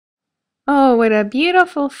Oh, what a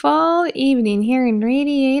beautiful fall evening here in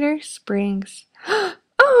Radiator Springs.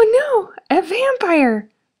 Oh no, a vampire!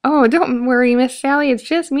 Oh, don't worry, Miss Sally, it's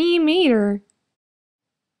just me, Mater.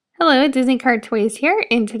 Hello, Disney Card Toys here,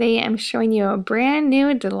 and today I'm showing you a brand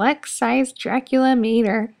new deluxe size Dracula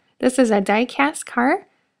Mater. This is a die-cast car,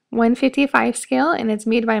 1/55 scale, and it's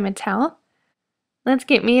made by Mattel. Let's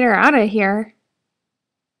get Mater out of here.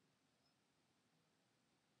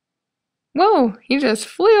 Whoa, he just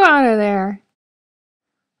flew out of there.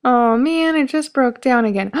 Oh man, it just broke down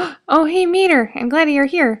again. Oh hey Mater, I'm glad you're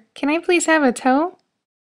here. Can I please have a tow?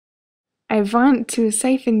 I want to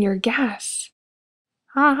siphon your gas.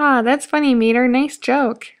 Haha, that's funny Mater, nice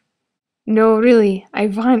joke. No really, I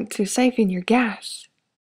want to siphon your gas.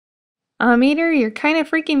 Mater, you're kind of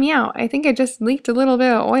freaking me out. I think I just leaked a little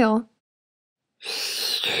bit of oil.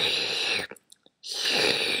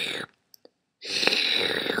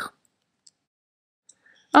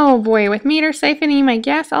 Oh boy, with Mater siphoning my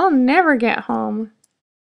gas, I'll never get home.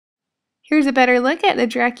 Here's a better look at the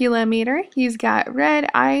Dracula Mater. He's got red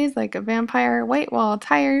eyes like a vampire, white wall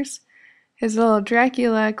tires, his little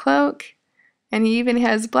Dracula cloak, and he even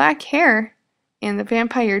has black hair and the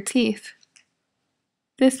vampire teeth.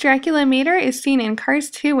 This Dracula Mater is seen in Cars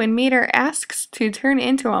 2 when Mater asks to turn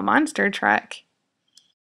into a monster truck.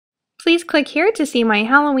 Please click here to see my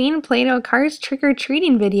Halloween Play-Doh Cars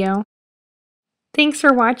trick-or-treating video. Thanks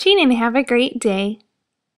for watching and have a great day.